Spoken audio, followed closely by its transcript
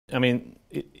I mean,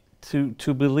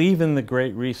 to believe in the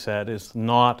Great Reset is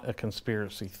not a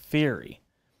conspiracy theory,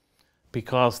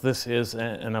 because this is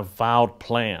an avowed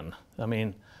plan. I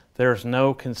mean, there's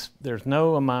no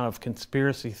amount of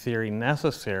conspiracy theory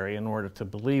necessary in order to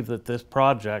believe that this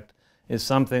project is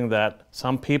something that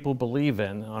some people believe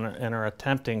in and are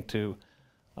attempting to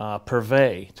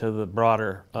purvey to the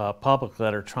broader public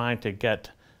that are trying to get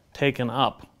taken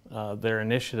up, their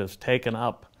initiatives taken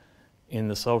up in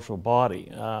the social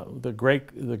body. The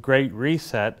Great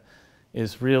Reset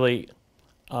is really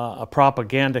a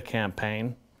propaganda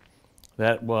campaign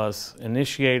that was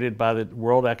initiated by the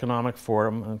World Economic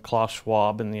Forum and Klaus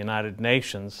Schwab in the United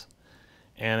Nations,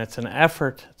 and it's an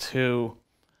effort to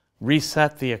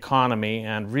reset the economy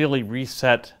and really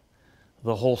reset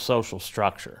the whole social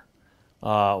structure.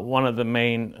 One of the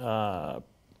main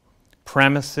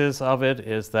premises of it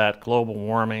is that global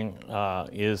warming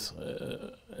is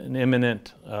an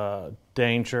imminent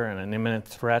danger and an imminent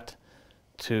threat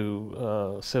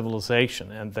to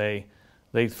civilization, and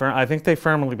I think they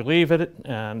firmly believe it,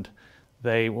 and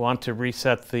they want to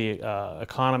reset the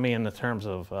economy in the terms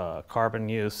of carbon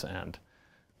use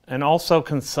and also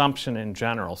consumption in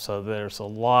general. So there's a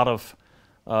lot of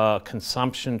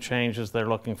consumption changes they're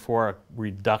looking for, a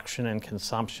reduction in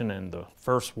consumption in the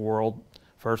first world,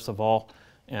 first of all,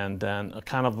 and then a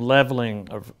kind of leveling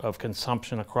of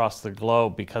consumption across the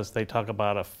globe, because they talk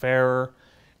about a fairer,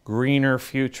 greener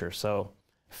future. So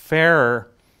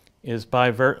fairer is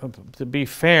to be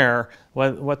fair,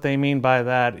 what they mean by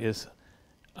that is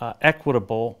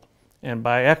equitable, and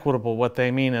by equitable what they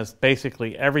mean is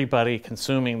basically everybody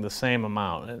consuming the same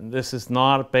amount. And this is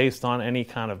not based on any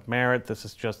kind of merit, this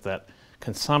is just that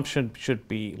consumption should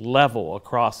be level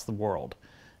across the world.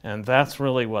 And that's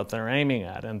really what they're aiming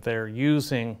at, and they're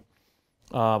using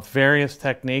various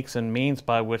techniques and means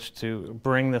by which to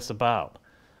bring this about.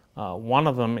 One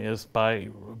of them is by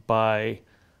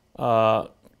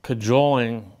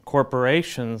cajoling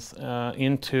corporations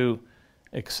into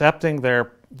accepting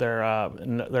their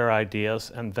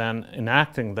ideas and then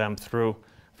enacting them through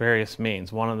various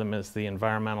means. One of them is the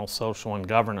environmental, social, and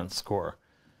governance score,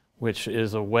 which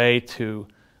is a way to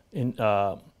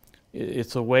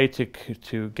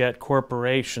get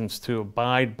corporations to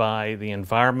abide by the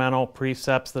environmental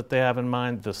precepts that they have in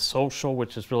mind, the social,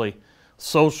 which is really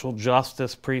social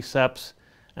justice precepts,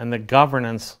 and the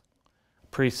governance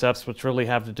precepts, which really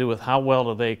have to do with how well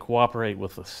do they cooperate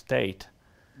with the state.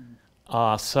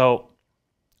 So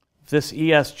this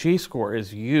ESG score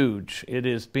is huge. It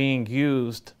is being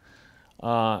used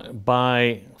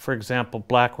by, for example,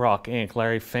 BlackRock Inc.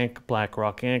 Larry Fink,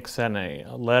 BlackRock Inc. sent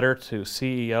a letter to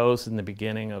CEOs in the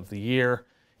beginning of the year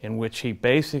in which he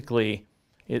basically,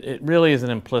 it really is an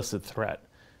implicit threat.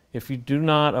 If you do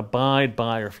not abide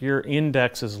by, or if your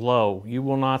index is low, you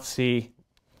will not see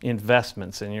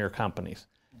investments in your companies.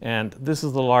 And this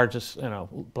is the largest,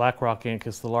 BlackRock Inc.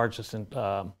 is the largest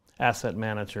asset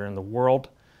manager in the world.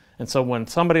 And so when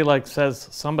somebody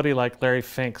like Larry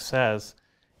Fink says,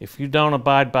 if you don't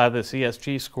abide by this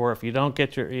ESG score, if you don't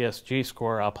get your ESG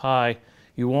score up high,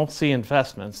 you won't see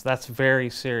investments, that's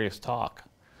very serious talk.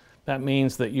 That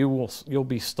means that you'll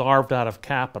be starved out of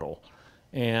capital.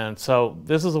 And so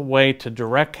this is a way to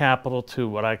direct capital to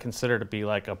what I consider to be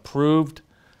like approved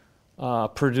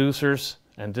producers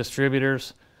and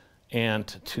distributors, and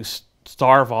to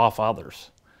starve off others.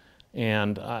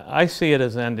 And I see it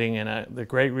as ending in the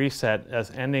Great Reset as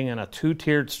ending in a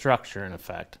two-tiered structure, in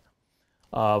effect,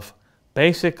 of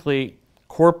basically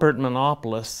corporate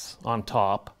monopolists on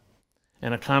top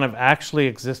and a kind of actually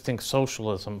existing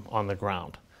socialism on the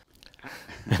ground.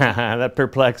 That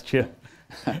perplexed you?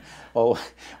 Well,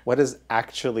 what does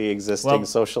actually existing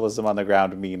socialism on the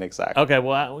ground mean exactly? Okay,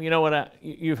 well, you know what?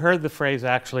 You've heard the phrase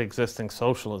actually existing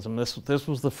socialism. This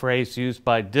was the phrase used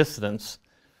by dissidents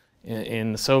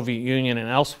in the Soviet Union and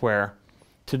elsewhere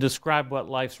to describe what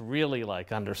life's really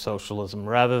like under socialism,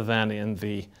 rather than in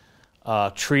the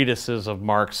treatises of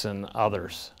Marx and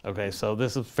others. Okay, so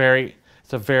this is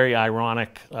it's a very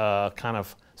ironic, kind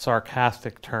of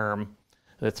sarcastic term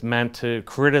that's meant to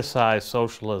criticize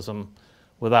socialism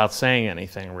without saying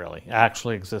anything really,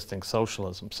 actually existing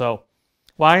socialism. So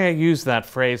why I use that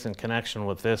phrase in connection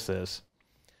with this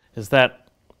is that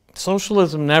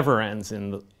socialism never ends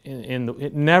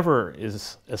it never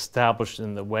is established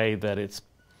in the way that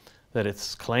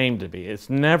it's claimed to be. It's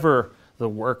never the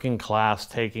working class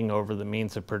taking over the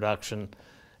means of production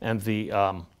and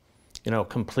the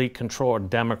complete control or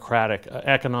democratic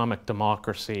economic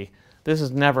democracy. This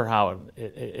is never how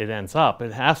it ends up.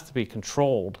 It has to be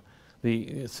controlled.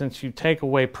 Since you take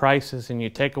away prices and you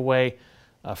take away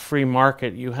a free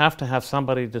market, you have to have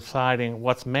somebody deciding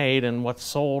what's made and what's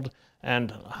sold,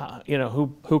 and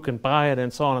who can buy it,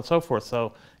 and so on and so forth.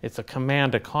 So it's a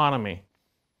command economy.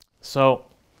 So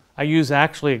I use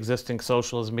actually existing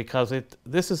socialism because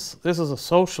this is a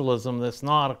socialism that's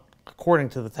not according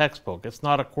to the textbook. It's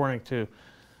not according to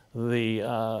the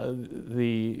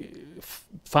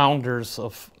founders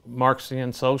of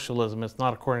Marxian socialism. It's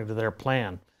not according to their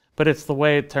plan. But it's the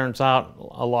way it turns out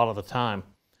a lot of the time.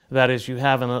 That is, you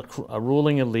have a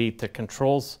ruling elite that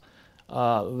controls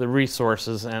the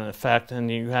resources and effect,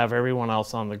 and you have everyone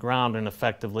else on the ground and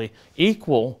effectively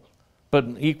equal, but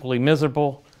equally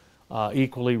miserable,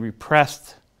 equally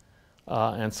repressed,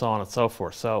 and so on and so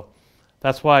forth. So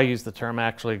that's why I use the term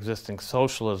actually existing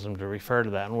socialism to refer to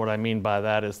that. And what I mean by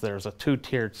that is there's a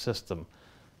two-tiered system.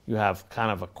 You have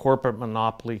kind of a corporate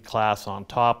monopoly class on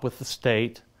top with the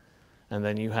state, and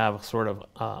then you have sort of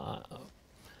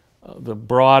the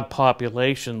broad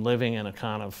population living in a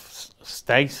kind of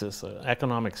stasis,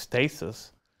 economic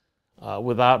stasis,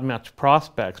 without much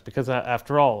prospects. Because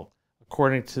after all,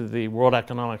 according to the World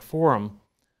Economic Forum,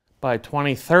 by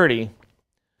 2030,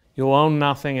 you'll own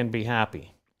nothing and be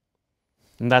happy.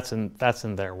 And that's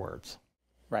in their words.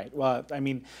 Right. Well, I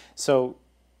mean, so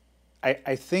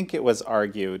I think it was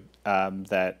argued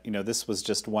that this was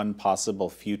just one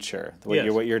possible future.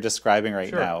 What you're describing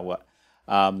right now.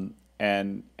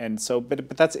 And so,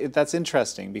 but that's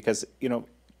interesting because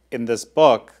in this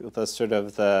book, the sort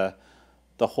of the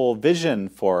whole vision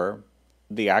for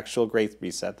the actual Great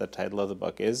Reset, the title of the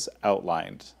book, is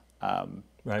outlined.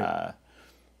 Right.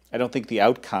 I don't think the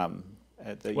outcome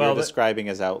that you're describing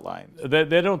is outlined.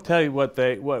 They don't tell you what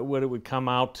it would come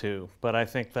out to, but I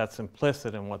think that's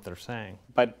implicit in what they're saying.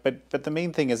 But the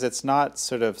main thing is it's not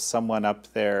sort of someone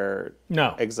up there.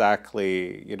 No.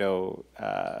 Exactly.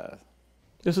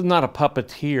 This is not a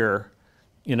puppeteer,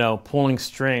 pulling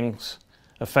strings,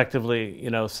 effectively,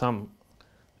 some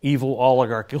evil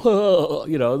oligarch.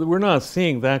 We're not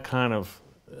seeing that kind of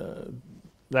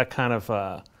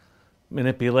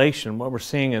manipulation. What we're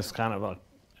seeing is kind of a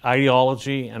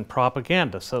ideology and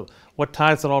propaganda. So what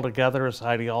ties it all together is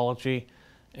ideology,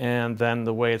 and then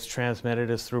the way it's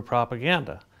transmitted is through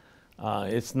propaganda.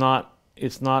 It's not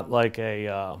like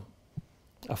a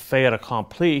fait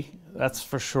accompli, that's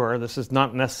for sure. This is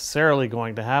not necessarily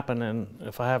going to happen, and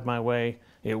if I have my way,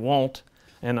 it won't.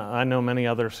 And I know many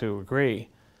others who agree.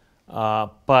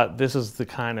 But this is the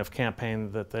kind of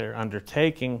campaign that they're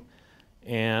undertaking,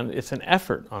 and it's an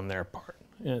effort on their part.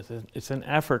 It's an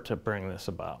effort to bring this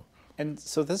about. And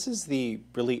so this is the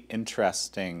really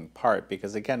interesting part,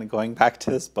 because again, going back to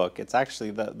this book, it's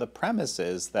actually the premise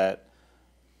is that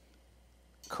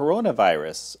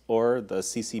coronavirus, or the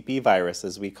CCP virus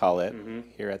as we call it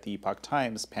here at the Epoch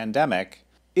Times, pandemic,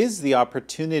 is the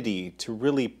opportunity to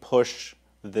really push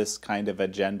this kind of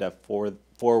agenda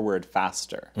forward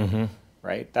faster,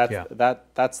 right?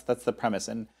 That's the premise.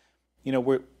 And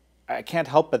I can't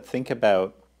help but think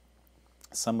about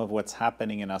some of what's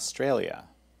happening in Australia,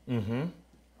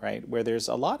 right? Where there's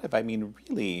a lot of,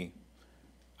 really,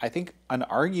 I think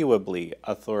unarguably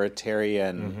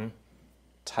authoritarian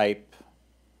type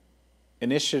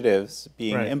initiatives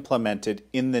being implemented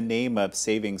in the name of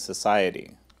saving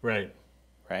society. Right.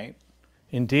 Right?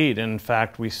 Indeed. In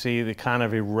fact, we see the kind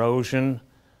of erosion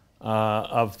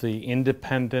of the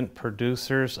independent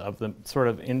producers, of the sort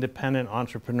of independent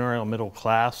entrepreneurial middle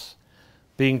class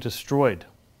being destroyed.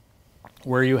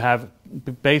 Where you have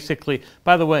basically,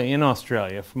 by the way, in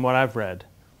Australia, from what I've read,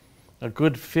 a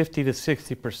good 50 to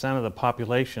 60% of the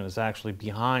population is actually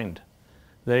behind.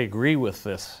 They agree with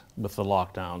this, with the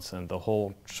lockdowns and the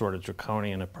whole sort of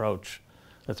draconian approach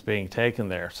that's being taken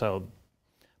there. So,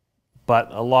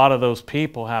 but a lot of those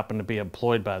people happen to be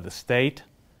employed by the state,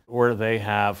 or they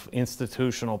have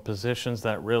institutional positions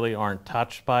that really aren't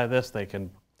touched by this. They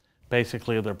can,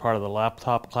 basically, they're part of the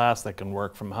laptop class, they can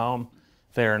work from home.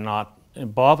 They're not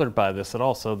bothered by this at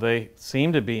all, so they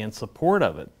seem to be in support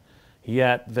of it.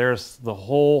 Yet there's the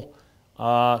whole,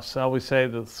 shall we say,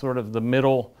 the sort of the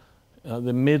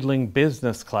middling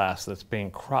business class that's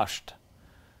being crushed.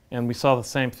 And we saw the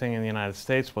same thing in the United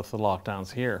States with the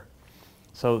lockdowns here.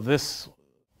 So this,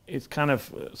 it kind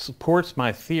of supports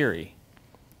my theory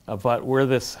about where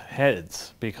this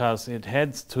heads, because it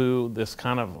heads to this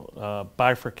kind of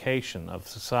bifurcation of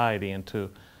society into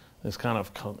this kind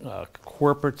of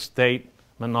corporate state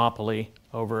monopoly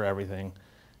over everything,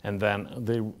 and then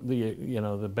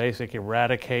the basic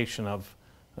eradication of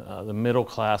the middle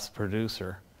class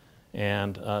producer,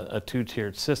 and a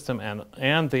two-tiered system,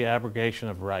 and the abrogation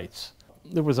of rights.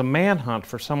 There was a manhunt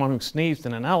for someone who sneezed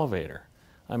in an elevator.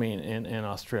 I mean, in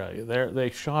Australia. They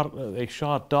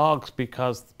shot dogs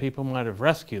because people might have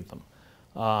rescued them.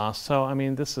 So, I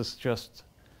mean, this is just,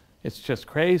 it's just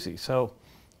crazy. So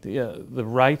the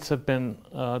rights have been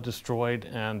destroyed,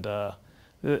 and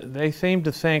they seem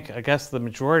to think, I guess the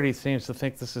majority seems to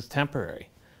think this is temporary.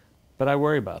 But I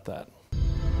worry about that.